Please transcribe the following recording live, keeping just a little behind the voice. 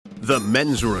The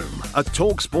Men's Room, a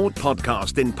TalkSport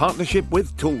podcast in partnership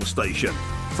with Toolstation.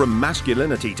 From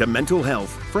masculinity to mental health,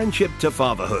 friendship to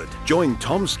fatherhood. Join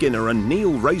Tom Skinner and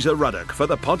Neil Razor Ruddock for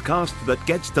the podcast that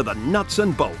gets to the nuts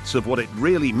and bolts of what it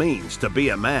really means to be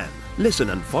a man.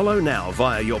 Listen and follow now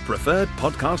via your preferred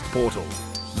podcast portal.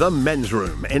 The Men's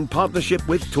Room in partnership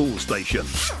with Toolstation.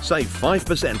 Save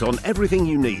 5% on everything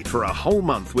you need for a whole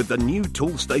month with the new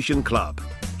Toolstation Club.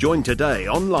 Join today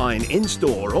online,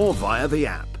 in-store or via the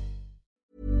app.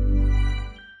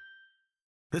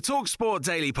 The TalkSport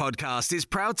Daily Podcast is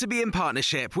proud to be in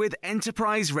partnership with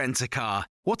Enterprise Rent-A-Car.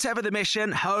 Whatever the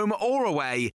mission, home or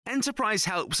away, Enterprise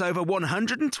helps over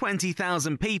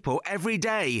 120,000 people every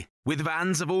day. With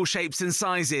vans of all shapes and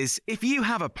sizes, if you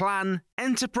have a plan,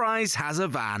 Enterprise has a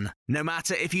van. No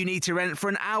matter if you need to rent for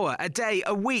an hour, a day,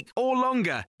 a week or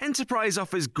longer, Enterprise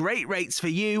offers great rates for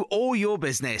you or your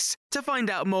business. To find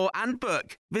out more and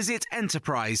book, visit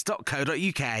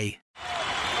enterprise.co.uk.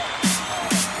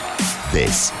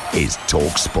 This is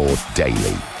TalkSport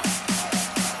Daily.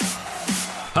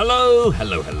 Hello.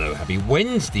 Happy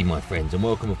Wednesday, my friends, and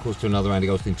welcome, of course, to another Andy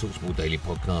Goldstein TalkSport Daily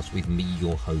podcast with me,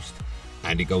 your host,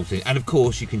 Andy Goldstein. And, of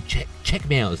course, you can check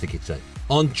me out, as the kids say,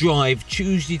 on Drive,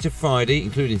 Tuesday to Friday,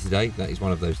 including today. That is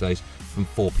one of those days, from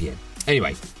 4 p.m.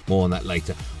 Anyway, more on that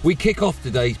later. We kick off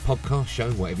today's podcast show,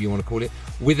 whatever you want to call it,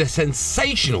 with a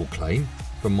sensational claim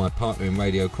from my partner in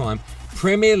radio crime,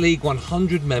 Premier League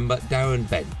 100 member Darren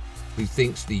Bent, who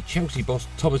thinks the Chelsea boss,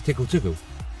 Thomas Tuchel,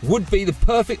 would be the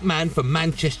perfect man for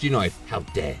Manchester United. How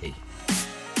dare he?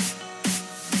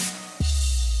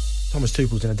 Thomas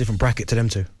Tuchel's in a different bracket to them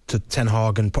two, to Ten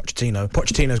Hag and Pochettino.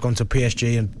 Pochettino's gone to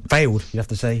PSG and failed, you have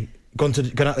to say. Gone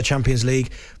out the Champions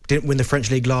League, didn't win the French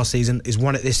League last season, he's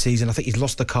won it this season. I think he's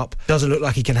lost the cup. Doesn't look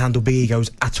like he can handle big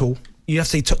egos at all. You have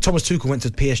to say Thomas Tuchel went to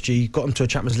PSG, got him to a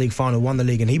Champions League final, won the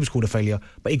league, and he was called a failure,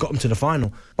 but he got him to the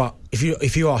final. But if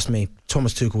you ask me,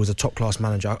 Thomas Tuchel is a top-class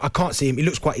manager. I can't see him.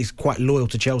 He's quite loyal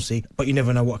to Chelsea, but you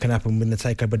never know what can happen when the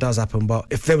takeover does happen. But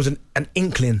if there was an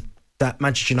inkling that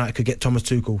Manchester United could get Thomas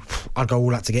Tuchel, I'd go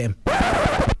all out to get him.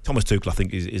 Thomas Tuchel, I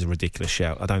think, is a ridiculous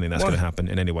shout. I don't think that's going to happen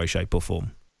in any way, shape or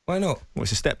form. Why not? Well,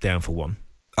 it's a step down for one.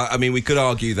 I mean, we could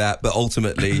argue that, but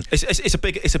ultimately,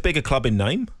 it's a bigger club in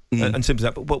name, and simple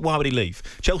as that. But why would he leave?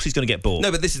 Chelsea's going to get bored.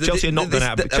 No, but this is Chelsea are not going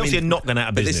out of business.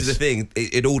 But this is the thing;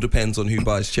 it all depends on who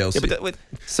buys Chelsea. Yeah,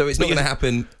 so it's not going to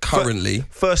happen currently.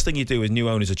 First thing you do as new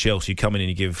owners of Chelsea, you come in and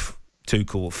you give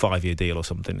Tuchel a 5-year deal or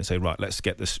something, and say, right, let's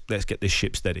get this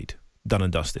ship steadied, done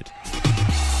and dusted.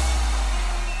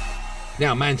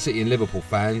 Now, Man City and Liverpool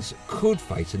fans could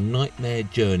face a nightmare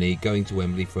journey going to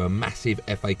Wembley for a massive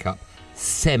FA Cup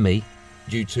semi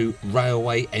due to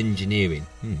railway engineering.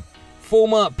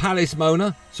 Former Palace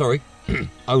owner, that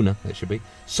should be,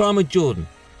 Simon Jordan,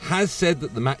 has said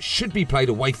that the match should be played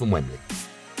away from Wembley.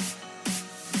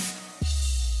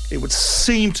 It would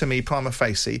seem to me, prima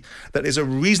facie, that there's a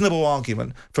reasonable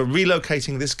argument for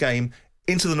relocating this game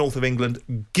into the north of England,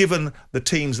 given the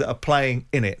teams that are playing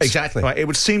in it. Exactly. Right, it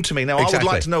would seem to me. Now, I would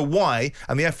like to know why,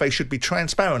 and the FA should be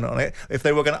transparent on it, if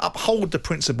they were going to uphold the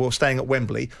principle of staying at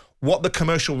Wembley, what the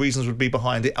commercial reasons would be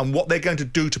behind it, and what they're going to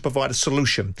do to provide a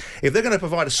solution. If they're going to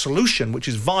provide a solution which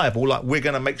is viable, like we're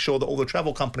going to make sure that all the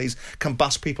travel companies can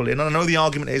bus people in, and I know the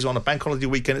argument is on a bank holiday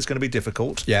weekend it's going to be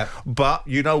difficult, but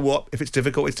you know what? If it's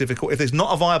difficult, it's difficult. If there's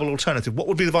not a viable alternative, what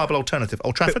would be the viable alternative?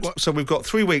 Old Trafford? So we've got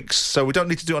 3 weeks, so we don't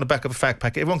need to do it on the back of a fag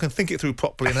packet. Everyone can think it through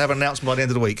properly and have an announcement by the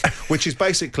end of the week, which is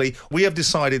basically, we have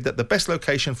decided that the best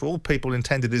location for all people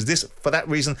intended is this for that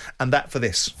reason and that for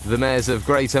this. The mayors of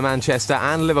Greater Manchester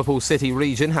and Liverpool City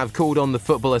region have called on the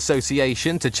Football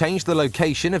Association to change the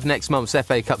location of next month's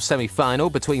FA Cup semi-final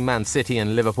between Man City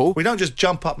and Liverpool. We don't just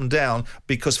jump up and down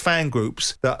because fan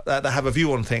groups that have a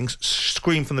view on things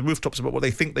scream from the rooftops about what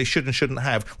they think they should and shouldn't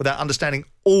have without understanding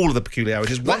all of the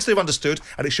peculiarities. Once they've understood,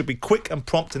 and it should be quick and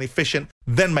prompt and efficient,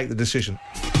 then make the decision.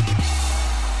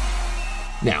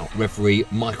 Now, referee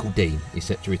Michael Dean is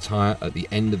set to retire at the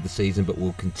end of the season, but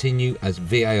will continue as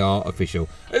VAR official.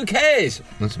 Who cares?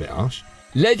 That's a bit harsh.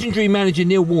 Legendary manager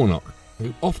Neil Warnock,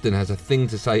 who often has a thing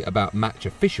to say about match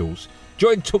officials,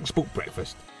 joined TalkSport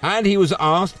Breakfast, and he was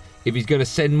asked if he's going to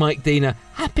send Mike Dean a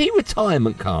happy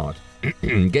retirement card.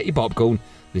 Get your popcorn.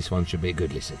 This one should be a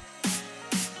good listen.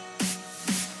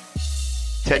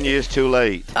 10 years too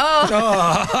late. Oh.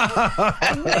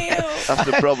 That's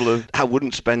the problem. I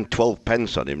wouldn't spend 12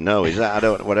 pence on him. No,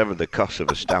 whatever the cost of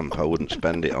a stamp, I wouldn't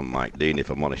spend it on Mike Dean. If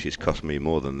I'm honest, he's cost me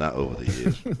more than that over the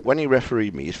years. When he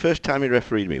refereed me, his first time he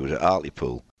refereed me was at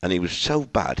Hartlepool. And he was so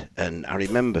bad, and I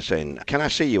remember saying, "Can I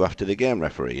see you after the game,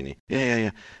 referee?" And he,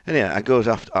 yeah. And yeah, I goes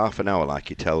after half an hour like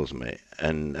he tells me,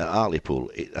 and at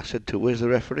Hartlepool, I said to him, "Where's the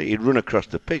referee?" He'd run across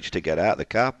the pitch to get out of the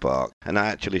car park, and I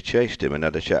actually chased him and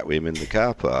had a chat with him in the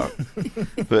car park.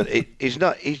 But he's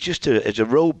just as a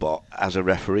robot as a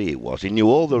referee he was. He knew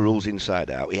all the rules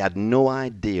inside out. He had no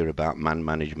idea about man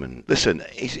management. Listen,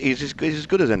 he's as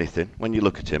good as anything when you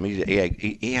look at him.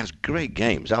 He has great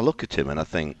games. I look at him and I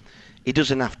think, he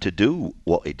doesn't have to do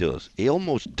what he does. He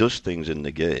almost does things in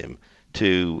the game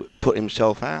to put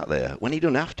himself out there when he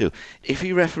doesn't have to. If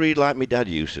he refereed like my dad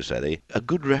used to say, a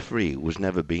good referee was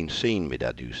never been seen, my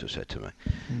dad used to say to me.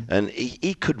 And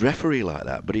he could referee like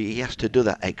that, but he has to do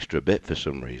that extra bit for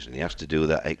some reason. He has to do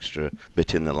that extra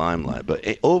bit in the limelight. But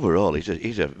overall,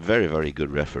 he's a very, very good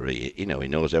referee. He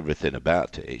knows everything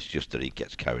about it. It's just that he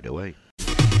gets carried away.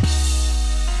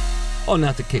 On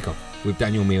now to kick-off with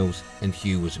Daniel Mills and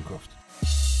Hugh Woozencroft.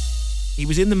 He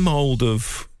was in the mould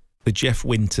of the Jeff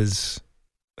Winters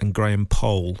and Graham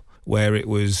Poll, where it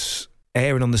was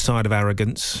erring on the side of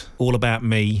arrogance, all about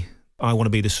me, I want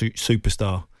to be the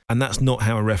superstar. And that's not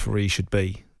how a referee should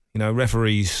be.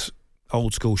 Referees,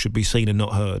 old school, should be seen and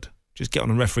not heard. Just get on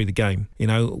and referee the game.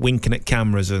 Winking at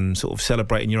cameras and sort of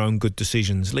celebrating your own good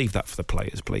decisions. Leave that for the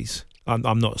players, please.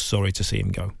 I'm not sorry to see him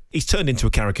go. He's turned into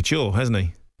a caricature, hasn't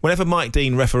he? Whenever Mike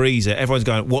Dean referees it, everyone's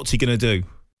going, what's he going to do?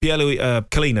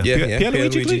 Kalina.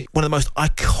 Pierluigi. One of the most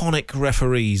iconic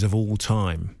referees of all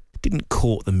time. Didn't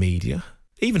court the media.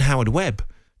 Even Howard Webb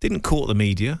didn't court the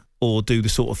media or do the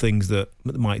sort of things that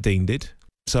Mike Dean did.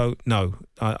 So, no,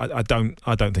 I don't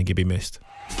think he'd be missed.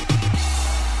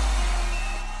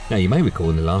 Now, you may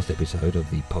recall in the last episode of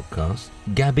the podcast,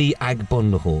 Gabby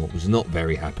Agbonlahor was not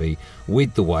very happy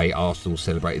with the way Arsenal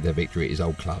celebrated their victory at his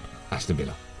old club, Aston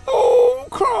Villa. Oh,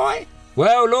 cry!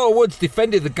 Well, Laura Woods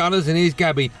defended the Gunners, and here's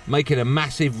Gabby making a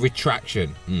massive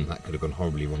retraction. That could have gone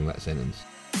horribly wrong, that sentence.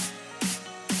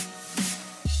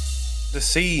 The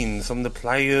scenes from the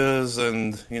players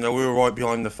and, we were right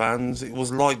behind the fans. It was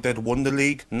like they'd won the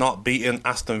league, not beating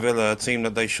Aston Villa, a team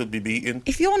that they should be beating.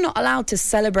 If you're not allowed to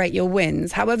celebrate your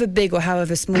wins, however big or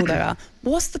however small they are,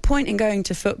 what's the point in going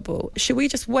to football? Should we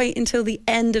just wait until the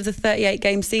end of the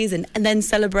 38-game season and then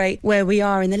celebrate where we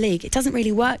are in the league? It doesn't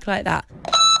really work like that.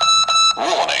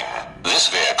 Warning, this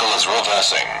vehicle is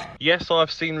reversing. Yes,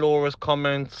 I've seen Laura's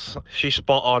comments. She's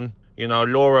spot on.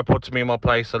 Laura puts me in my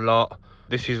place a lot.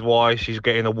 This is why she's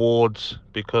getting awards,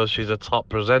 because she's a top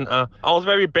presenter. I was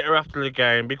very bitter after the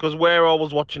game because where I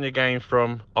was watching the game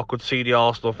from, I could see the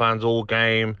Arsenal fans all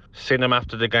game, seeing them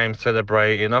after the game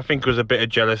celebrating. I think it was a bit of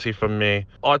jealousy from me.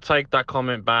 I take that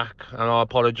comment back and I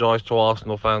apologise to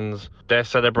Arsenal fans. Their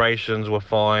celebrations were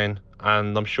fine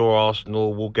and I'm sure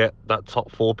Arsenal will get that top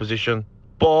 4 position.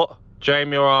 But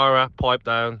Jamie O'Hara, pipe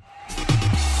down.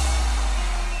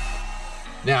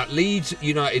 Now, Leeds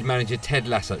United manager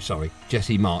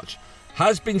Jesse March,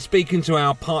 has been speaking to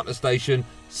our partner station,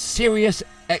 Sirius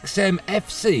XM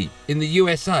FC in the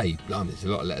USA. Blimey, there's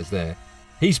a lot of letters there.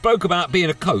 He spoke about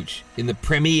being a coach in the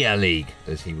Premier League,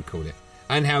 as he would call it,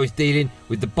 and how he's dealing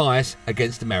with the bias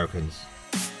against Americans.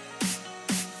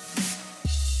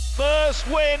 First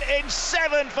win in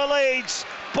 7 for Leeds.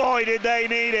 Boy, did they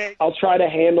need it. I'll try to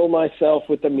handle myself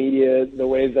with the media the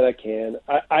way that I can.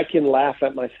 I can laugh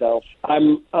at myself.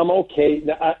 I'm okay.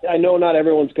 I know not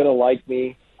everyone's going to like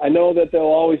me. I know that there'll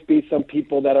always be some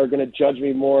people that are going to judge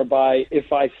me more by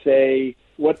if I say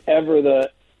whatever the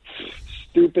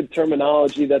stupid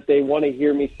terminology that they want to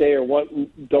hear me say or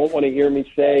don't want to hear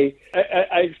me say.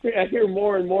 I hear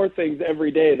more and more things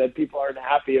every day that people aren't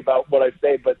happy about what I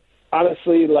say. But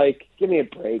honestly, give me a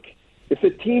break. If the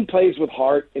team plays with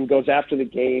heart and goes after the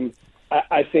game,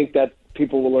 I think that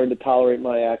people will learn to tolerate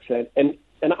my accent, and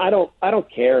I don't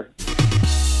care.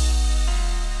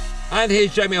 And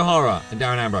here's Jamie O'Hara and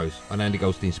Darren Ambrose on Andy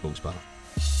Goldstein Sports Bar.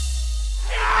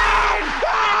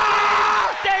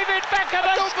 David Beckham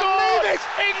has scored!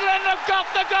 England have got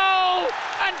the goal!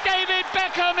 And David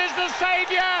Beckham is the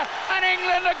saviour! And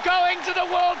England are going to the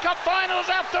World Cup finals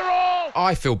after all!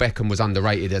 I feel Beckham was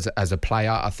underrated as a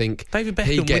player. I think David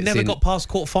Beckham, we never got past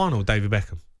quarter-final, David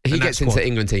Beckham. He gets into the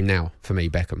England team now, for me,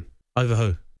 Beckham. Over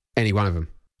who? Any one of them.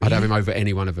 I'd have him over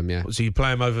any one of them, yeah. So you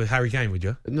play him over Harry Kane, would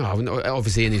you? No,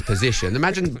 obviously in his position.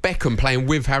 Imagine Beckham playing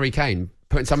with Harry Kane,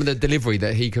 putting some of the delivery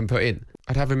that he can put in.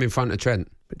 I'd have him in front of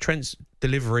Trent. But Trent's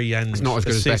delivery and it's not as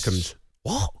good as Beckham's.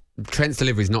 What? Trent's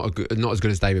delivery is not as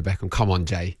good as David Beckham. Come on,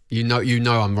 Jay. You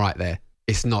know I'm right there.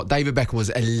 It's not. David Beckham was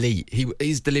elite.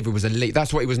 His delivery was elite.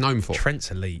 That's what he was known for.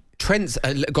 Trent's elite. Trent's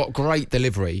got great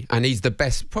delivery, and he's the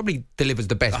best. Probably delivers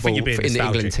the best ball in the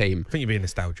England team. I think you're being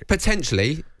nostalgic.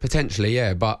 Potentially,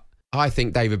 yeah. But I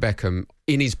think David Beckham,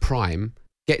 in his prime,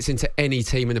 gets into any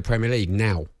team in the Premier League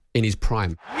now, in his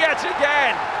prime. Yet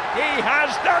again, he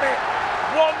has done it.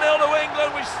 1-0 to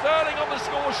England with Sterling on the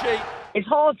score sheet. It's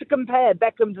hard to compare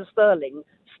Beckham to Sterling.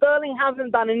 Sterling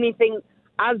hasn't done anything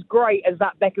as great as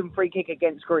that Beckham free kick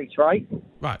against Greece, right?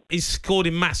 Right. He's scored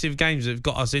in massive games that have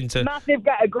got us into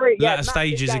later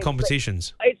stages games, of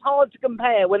competitions. It's hard to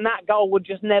compare when that goal would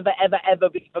just never, ever, ever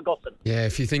be forgotten. Yeah,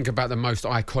 if you think about the most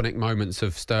iconic moments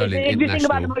of Sterling If you think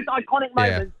about the most iconic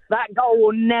moments, that goal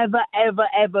will never, ever,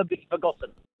 ever be forgotten.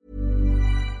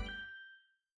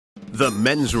 The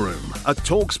Men's Room, a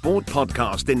TalkSport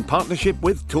podcast in partnership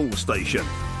with Toolstation.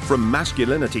 From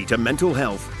masculinity to mental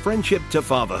health, friendship to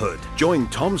fatherhood. Join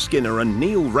Tom Skinner and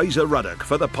Neil Razor Ruddock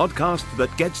for the podcast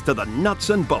that gets to the nuts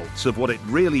and bolts of what it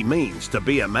really means to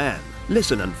be a man.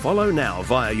 Listen and follow now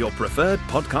via your preferred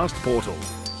podcast portal.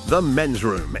 The Men's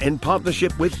Room in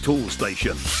partnership with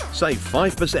Toolstation. Save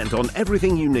 5% on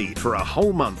everything you need for a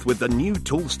whole month with the new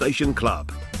Toolstation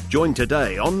Club. Join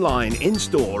today online,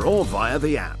 in-store or via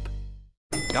the app.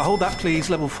 Hold that please,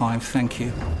 level 5, thank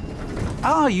you.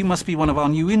 Ah, you must be one of our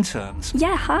new interns.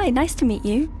 Yeah, hi, nice to meet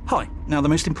you. Hi. Now, the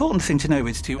most important thing to know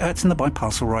is to in the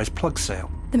Biparcel Rise plug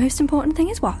sale. The most important thing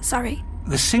is what? Sorry.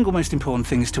 The single most important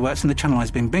thing is to in the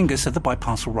Channelized Bin Bingus of the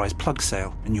Biparcel Rise plug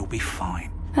sale, and you'll be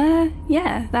fine.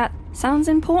 Yeah, that sounds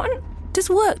important. Does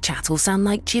work chat all sound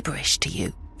like gibberish to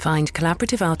you? Find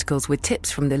collaborative articles with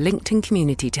tips from the LinkedIn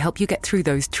community to help you get through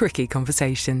those tricky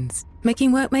conversations.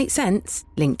 Making work make sense?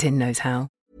 LinkedIn knows how.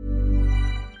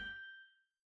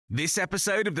 This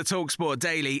episode of the TalkSport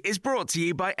Daily is brought to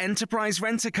you by Enterprise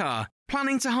Rent-A-Car.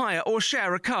 Planning to hire or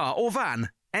share a car or van?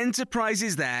 Enterprise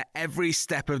is there every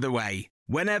step of the way.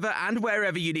 Whenever and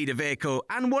wherever you need a vehicle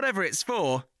and whatever it's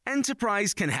for,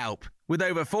 Enterprise can help. With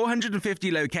over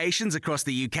 450 locations across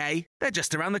the UK, they're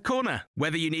just around the corner.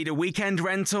 Whether you need a weekend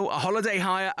rental, a holiday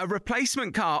hire, a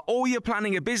replacement car, or you're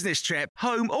planning a business trip,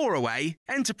 home or away,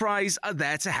 Enterprise are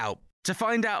there to help. To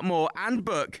find out more and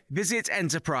book, visit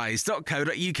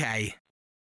enterprise.co.uk.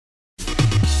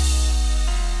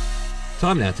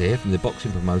 Time now to hear from the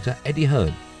boxing promoter Eddie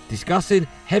Hearn, discussing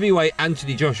heavyweight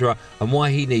Anthony Joshua and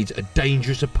why he needs a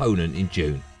dangerous opponent in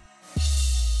June.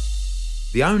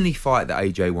 The only fight that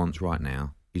AJ wants right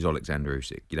now is Alexander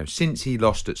Usyk. You know, since he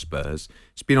lost at Spurs,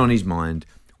 it's been on his mind,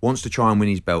 wants to try and win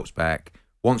his belts back,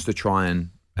 wants to try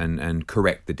and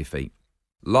correct the defeat.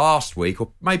 Last week,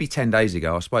 or maybe 10 days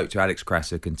ago, I spoke to Alex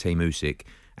Krasik and Team Usyk,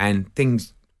 and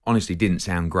things honestly didn't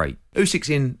sound great. Usyk's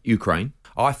in Ukraine.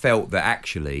 I felt that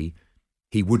actually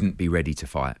he wouldn't be ready to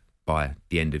fight by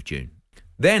the end of June.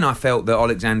 Then I felt that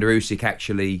Alexander Usyk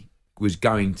actually was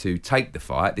going to take the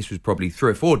fight. This was probably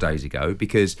 3 or 4 days ago,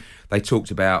 because they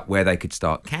talked about where they could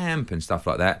start camp and stuff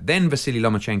like that. Then Vasily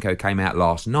Lomachenko came out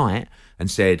last night and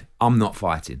said, I'm not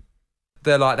fighting.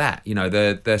 They're like that, you know,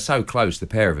 they're so close, the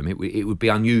pair of them. It would be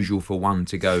unusual for one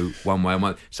to go one way and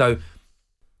one. So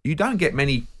you don't get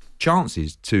many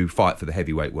chances to fight for the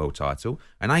heavyweight world title,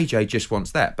 and AJ just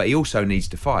wants that, but he also needs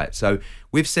to fight. So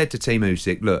we've said to Team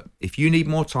Usyk, look, if you need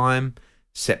more time,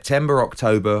 September,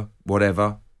 October,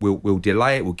 whatever, we'll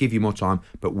delay it, we'll give you more time,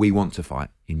 but we want to fight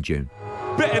in June.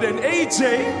 Better than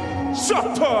AJ,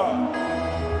 shut up.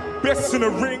 Best in the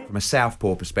ring. From a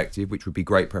southpaw perspective, which would be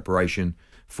great preparation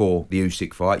for the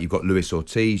Usyk fight, you've got Luis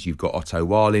Ortiz, you've got Otto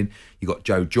Warlin, you've got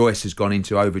Joe Joyce has gone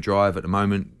into overdrive at the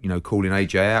moment, you know, calling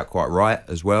AJ out, quite right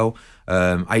as well.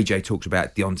 AJ talks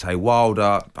about Deontay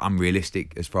Wilder,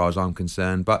 unrealistic as far as I'm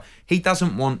concerned, but he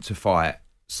doesn't want to fight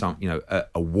some, you know,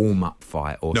 a warm-up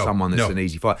fight or someone that's an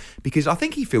easy fight, because I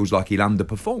think he feels like he'll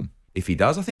underperform. If he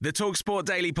does, I think. The TalkSport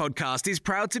Daily podcast is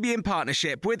proud to be in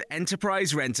partnership with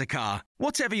Enterprise Rent-A-Car.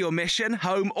 Whatever your mission,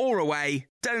 home or away,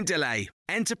 don't delay.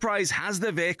 Enterprise has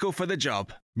the vehicle for the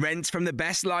job. Rent from the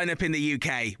best lineup in the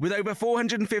UK. With over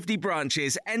 450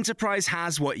 branches, Enterprise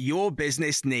has what your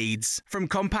business needs. From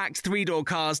compact 3-door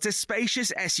cars to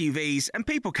spacious SUVs and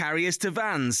people carriers to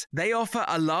vans, they offer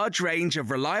a large range of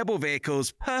reliable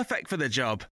vehicles perfect for the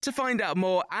job. To find out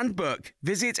more and book,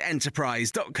 visit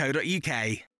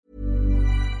enterprise.co.uk.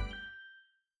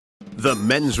 The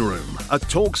Men's Room, a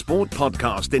TalkSport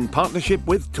podcast in partnership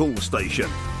with Toolstation.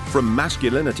 From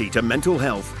masculinity to mental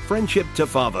health, friendship to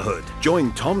fatherhood.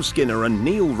 Join Tom Skinner and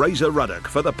Neil Razor Ruddock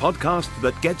for the podcast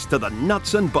that gets to the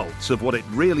nuts and bolts of what it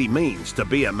really means to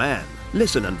be a man.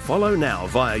 Listen and follow now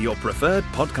via your preferred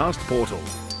podcast portal.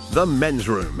 The Men's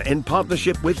Room in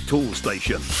partnership with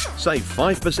Toolstation. Save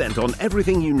 5% on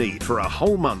everything you need for a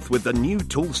whole month with the new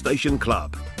Toolstation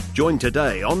Club. Join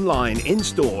today online,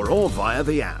 in-store or via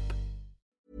the app.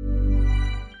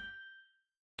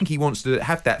 I think he wants to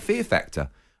have that fear factor,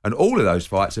 and all of those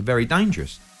fights are very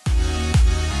dangerous.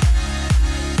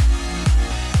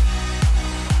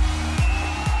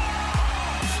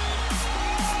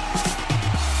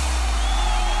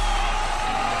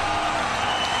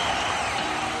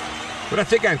 Well,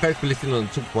 that's it, gang. Thanks for listening on the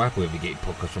TalkSport app, wherever you get your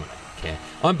podcast from. I don't care.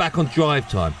 I'm back on Drive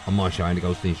Time on my show, Andy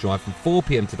Goldstein's Drive, from 4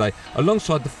 p.m. today,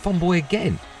 alongside the Fun Boy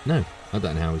again. No, I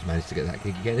don't know how he's managed to get that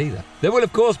gig again either. There will,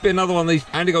 of course, be another one of these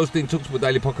Andy Goldstein TalkSport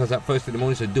Daily podcasts out first in the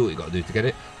morning, so do what you got to do to get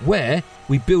it, where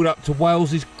we build up to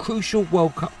Wales's crucial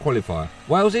World Cup qualifier.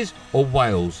 Wales's or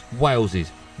Wales?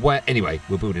 Wales's. Anyway,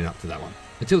 we're building up to that one.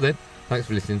 Until then, thanks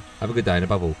for listening. Have a good day, and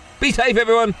above all, be safe,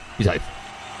 everyone. Be safe.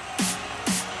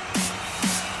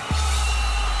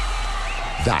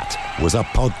 That was a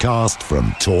podcast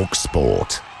from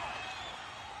TalkSport.